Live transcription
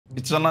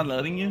It's not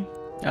letting you?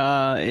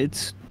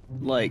 It's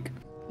like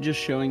just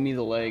showing me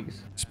the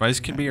legs. Spice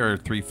can be our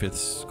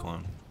 3/5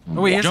 clone.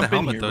 Oh, he has the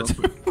helmet though.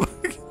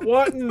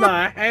 What in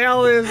the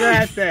hell is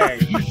that thing?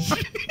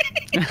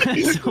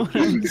 That's what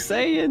I'm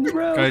saying,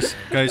 bro.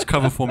 Guys,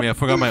 cover for me. I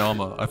forgot my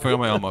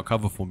armor.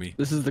 Cover for me.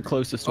 This is the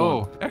closest one.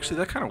 Oh, actually,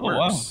 that kind of works.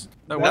 Wow.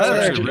 That works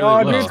actually really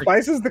oh, well. dude,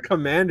 Spice is the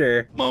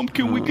commander. Mom,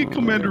 can we get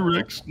Commander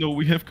Rex? No,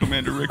 we have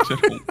Commander Rex at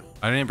home.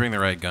 I didn't bring the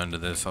right gun to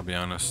this, I'll be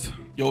honest.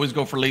 You always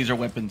go for laser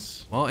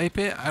weapons. Well,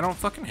 8-Bit, I don't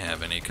fucking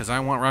have any, because I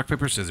want rock,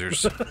 paper,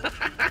 scissors.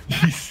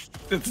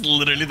 That's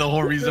literally the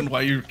whole reason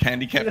why you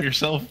handicap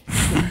yourself.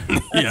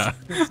 Yeah.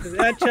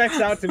 That checks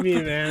out to me,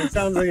 man. It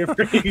sounds like a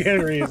pretty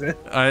good reason.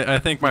 I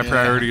think my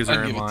priorities I'll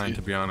are in give it to line, you.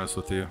 to be honest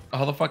with you.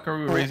 How the fuck are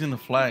we raising the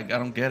flag? I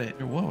don't get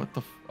it. Whoa, what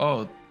the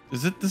oh,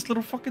 is it this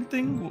little fucking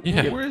thing?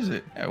 Yeah. Where is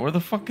it? Yeah, where the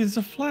fuck is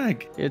the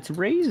flag? It's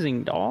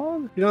raising,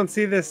 dog. You don't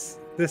see this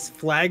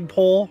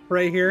flagpole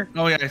right here?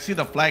 Oh yeah, I see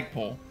the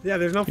flagpole. Yeah,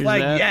 there's no Here's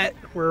flag that. yet.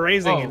 We're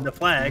raising the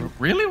flag.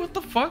 Really? What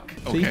the fuck?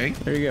 See? Okay.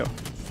 There you go.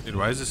 Dude,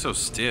 why is it so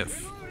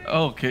stiff?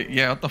 Okay,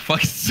 yeah, what the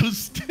fuck is so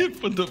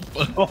stiff? What the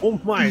fuck?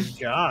 Oh my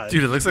god.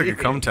 Dude, it looks like a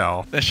cum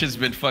towel. That shit's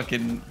been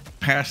fucking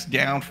passed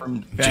down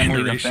from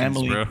family to Generations,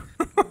 family. bro.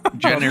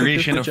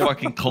 Generation of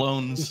fucking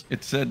clones.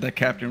 It said that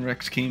Captain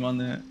Rex came on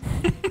that.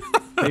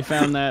 They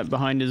found that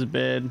behind his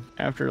bed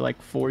after like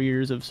 4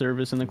 years of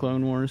service in the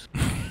Clone Wars.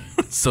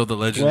 So the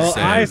legend Well,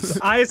 says.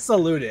 I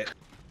salute it.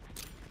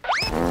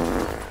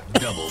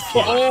 Double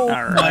kill. Oh All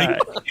my right.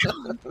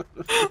 god.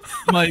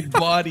 My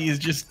body is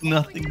just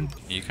nothing.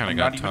 You kind I'm of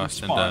not got even tossed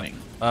spawning.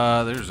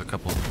 into. There's a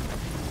couple.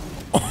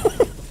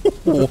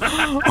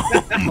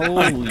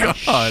 Holy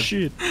God.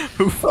 shit.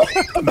 Who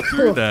fucking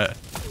threw that?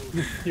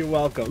 You're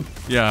welcome.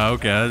 Yeah,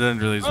 okay, that doesn't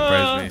really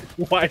surprise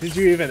me. Why did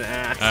you even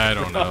ask? I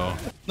don't know.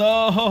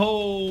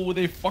 No,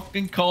 they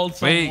fucking called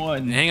Wait,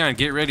 someone. hang on,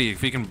 get ready.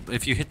 If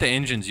you hit the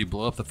engines, you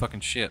blow up the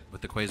fucking shit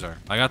with the quasar.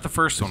 I got the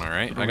first one, all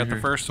right? I got the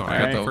first one. I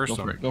got the Alright, first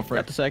one. Go for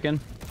Got it. the second.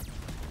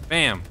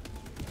 Bam.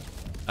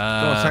 Go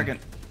a second.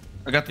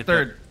 I got the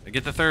third.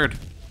 Get the third.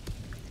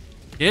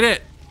 Get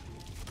it.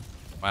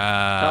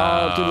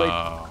 Wow. Oh, too late.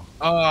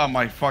 Oh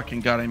my fucking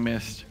god, I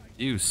missed.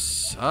 You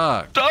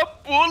suck.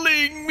 Stop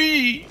bullying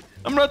me.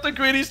 I'm not the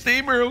greatest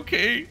aimer,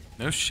 okay?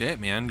 No shit,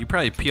 man. You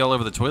probably pee all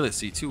over the toilet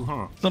seat too,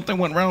 huh? Something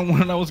went wrong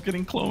when I was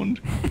getting cloned.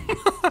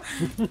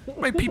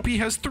 My pee-pee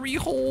has 3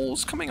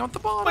 holes coming out the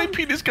bottom. My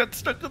penis got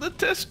stuck to the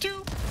test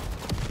tube.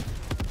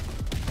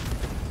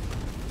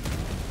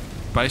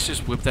 Bryce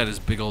just whipped out his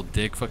big old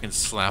dick, fucking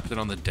slapped it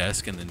on the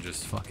desk, and then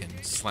just fucking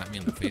slapped me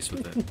in the face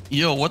with it.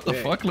 Yo, what the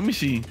fuck? Let me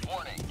see.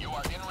 Warning, you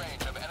are in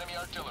range of enemy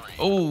artillery.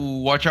 Oh,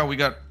 watch out.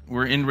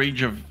 We're in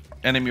range of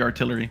enemy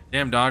artillery.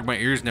 Damn, dog, my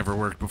ears never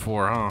worked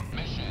before, huh?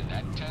 Mission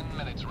at 10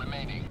 minutes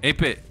remaining.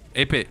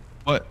 8-Bit.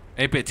 What?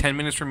 8-Bit, 10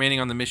 minutes remaining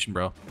on the mission,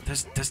 bro.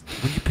 Does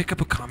when you pick up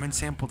a common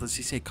sample, does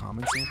he say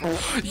common sample?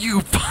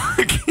 You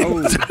fucking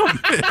dumb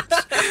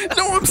bitch.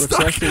 No, I'm stuck.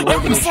 Requesting I'm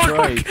orbital stuck.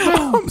 strike.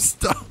 I'm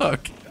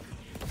stuck.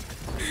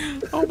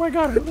 Oh my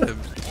god, I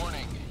lived.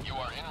 Warning, you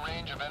are in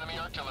range of enemy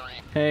artillery.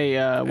 Hey,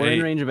 we're Hey.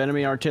 in range of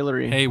enemy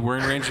artillery. Hey, we're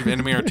in range of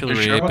enemy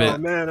artillery, sure? 8-Bit. Oh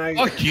man,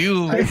 Fuck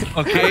you.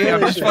 Okay, I'm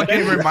just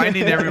fucking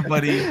reminding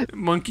everybody.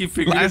 Monkey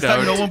figured Last it time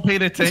out. no one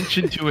paid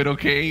attention to it,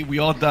 okay? We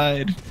all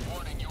died.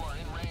 Warning, you are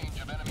in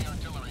range of enemy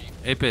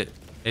artillery.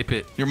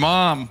 8-Bit. Your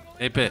mom.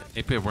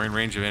 8-Bit, we're in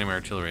range of enemy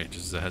artillery.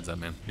 Just as a heads up,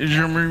 man. Is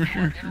your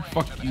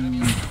fuck you.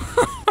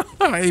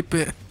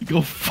 8-Bit.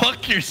 Go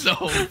fuck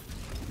yourself.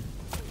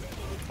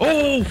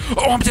 Oh!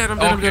 Oh, I'm dead.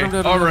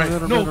 Okay, all right.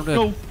 No,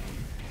 no.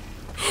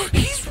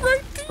 He's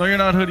right there. No, you're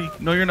not, Hoodie.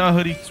 No, you're not,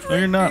 Hoodie. No,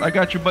 you're not. I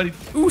got you, buddy.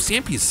 Ooh,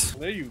 Sampies.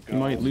 there you go. You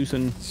might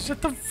loosen. Shut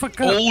the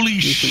fuck up. Holy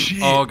shit.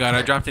 Oh god,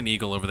 I dropped an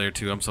eagle over there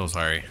too. I'm so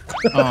sorry.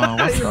 Oh,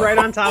 what You're right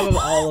on top of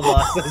all of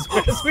us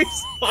as we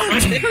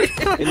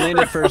spawn. It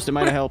landed first. It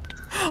might have helped.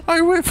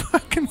 I went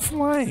fucking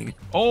flying.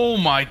 Oh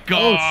my Oh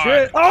god.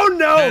 shit! Oh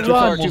no! Too Too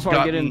far. almost Too far. Get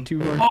gotten- in.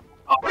 Too far.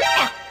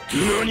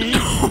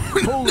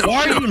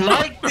 Why are you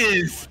like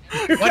this?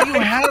 Why do you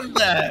have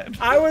that?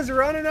 I was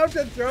running up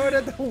to throw it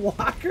at the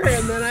walker,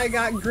 and then I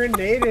got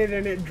grenaded,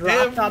 and it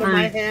dropped out of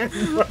my hand.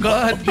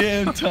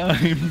 Goddamn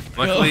time.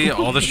 Luckily,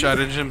 all the shot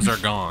engines are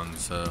gone,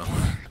 so.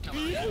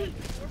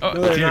 Oh,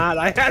 No, they're here. not.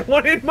 I had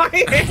one in my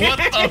hand. What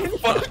the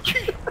fuck?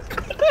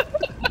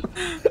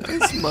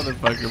 This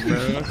motherfucker,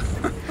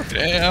 bro.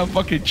 Damn,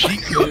 fucking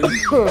cheat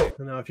code.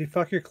 No, if you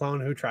fuck your clone,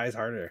 who tries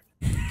harder?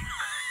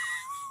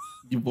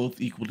 You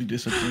both equally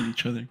disappoint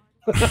each other.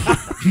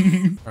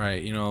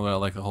 Alright, you know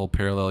about like the whole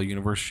parallel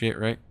universe shit,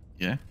 right?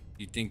 Yeah.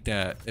 You think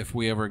that if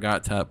we ever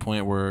got to that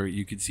point where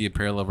you could see a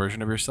parallel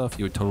version of yourself,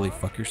 you would totally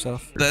fuck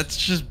yourself? That's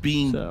just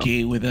being So.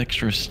 gay with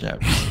extra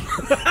steps.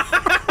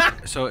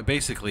 So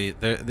basically,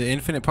 the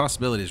infinite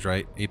possibilities,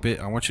 right? 8-Bit,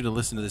 I want you to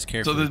listen to this So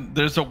carefully.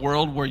 there's a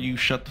world where you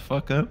shut the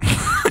fuck up?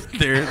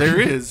 there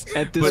is.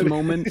 At this But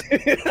moment,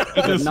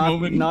 At this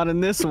moment. not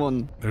in this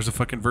one. there's a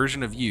fucking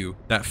version of you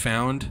that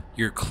found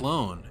your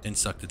clone and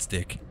sucked its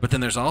dick. But then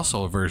there's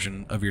also a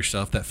version of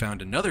yourself that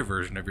found another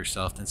version of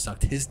yourself and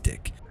sucked his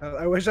dick.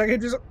 I wish I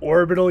could just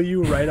orbital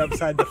you right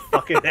upside the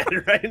fucking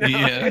head right now.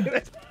 Yeah.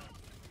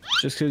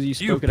 Just because you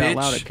spoke it out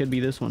loud, bitch. it could be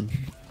this one.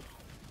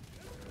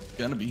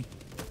 Gonna be.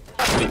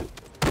 I'm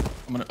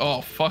gonna.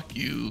 Oh, fuck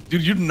you.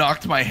 Dude, you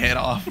knocked my head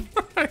off.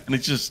 And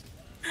it's just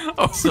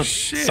Oh still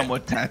shit!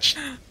 somewhat attached.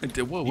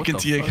 Whoa, You what can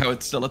the see fuck? how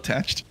it's still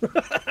attached.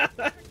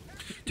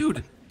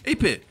 Dude,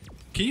 8-Bit,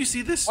 can you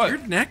see this? What?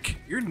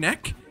 Your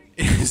neck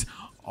is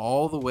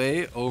all the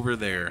way over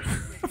there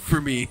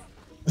for me.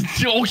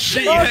 Oh,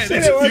 shit. Oh, Yeah, shit,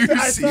 it it was, you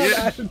I see saw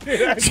it? that.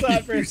 Dude, I saw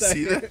it for a You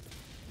see second. that?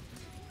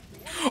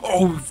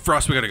 Oh,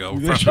 Frost, we gotta go.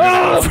 Frost, we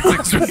gotta go.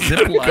 Frost, we Zip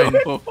gotta line.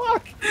 go.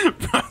 Fuck.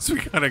 Frost, we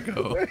gotta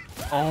go.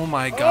 Oh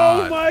my Oh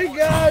god. my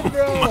god,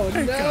 bro. Oh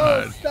my no,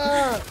 God.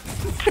 stop.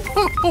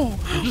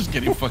 I'm just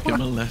getting fucking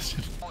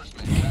molested.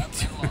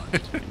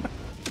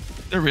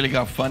 They really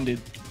got funded.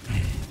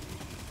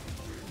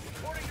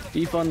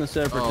 Defund the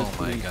separatists,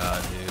 Oh my please.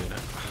 god,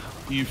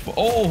 dude.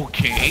 Oh,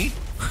 okay.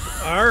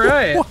 All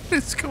right. What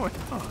is going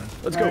on?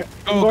 Let's go.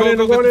 Go, Going in,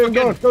 go, going go, in,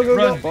 go, go, go,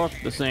 run. go.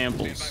 Fuck the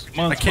samples.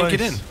 Come on, I can't get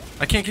Spice. in.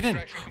 I can't get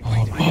in.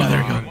 Oh,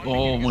 there we go.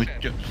 Oh my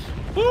god.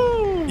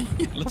 Woo!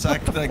 Let's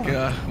act like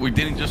we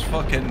didn't just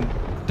fucking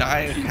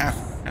die half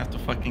the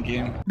fucking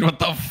game. What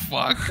the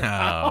fuck?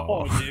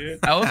 Oh, dude.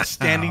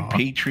 Outstanding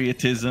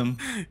patriotism.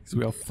 because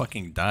we all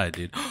fucking died,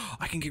 dude.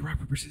 I can get rock,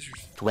 paper, scissors.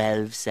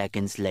 12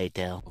 seconds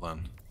later. Hold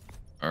on.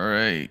 All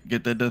right,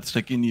 get that death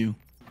stick in you.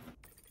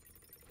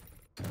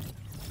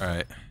 All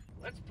right.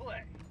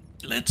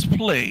 Let's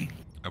play.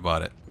 I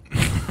bought it.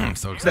 I'm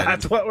so excited.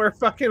 That's what we're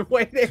fucking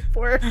waiting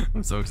for.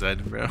 I'm so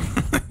excited, bro.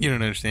 You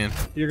don't understand.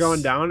 You're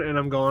going down and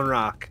I'm going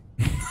rock.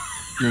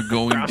 You're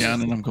going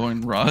down and I'm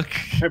going rock.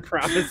 I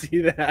promise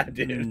you that,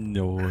 dude.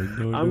 No,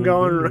 no, I'm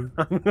going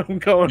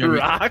You're-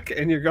 rock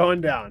and you're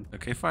going down.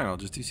 Okay, fine. I'll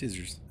just do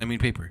scissors. I mean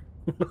paper.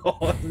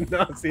 Oh,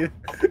 no, see,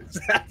 it's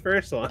that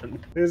first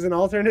one. There's an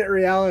alternate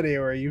reality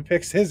where you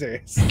pick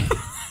scissors.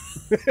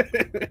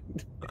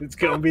 It's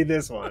gonna be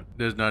this one.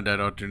 There's not that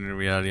alternate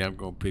reality. I'm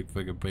gonna pick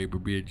fucking paper,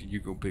 bitch. And you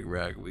gonna pick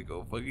rock. We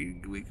gonna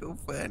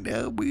find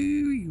out, boy.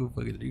 We gonna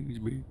fucking lose,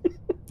 me.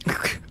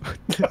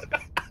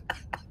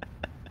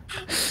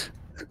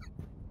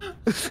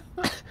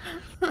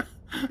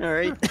 All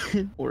right.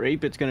 Or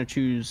 8-Bit's gonna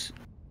choose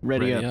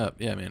ready, up.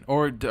 Yeah, man.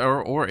 Or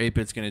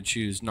 8-Bit's gonna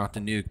choose not to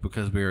nuke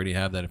because we already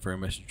have that for a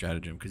mission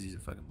stratagem because he's a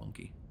fucking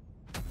monkey.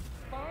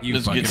 You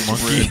Let's fucking get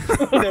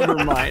monkey.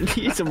 Never mind.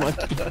 He's a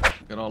monkey.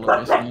 Got all of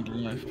us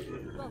in life.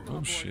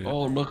 Oh shit.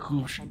 Oh, look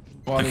who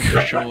wanted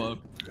to show up.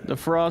 The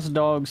Frost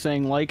Dog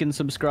saying like and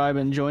subscribe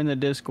and join the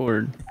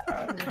Discord.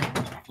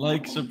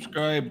 Like,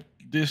 subscribe,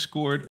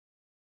 Discord.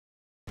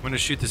 I'm gonna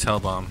shoot this hell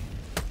bomb.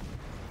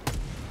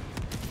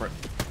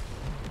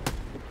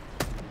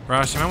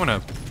 Ross, you might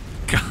wanna.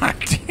 God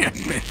damn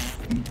it.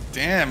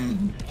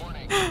 Damn.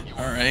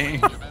 All right.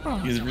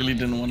 You really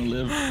didn't want to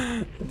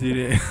live. Did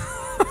it?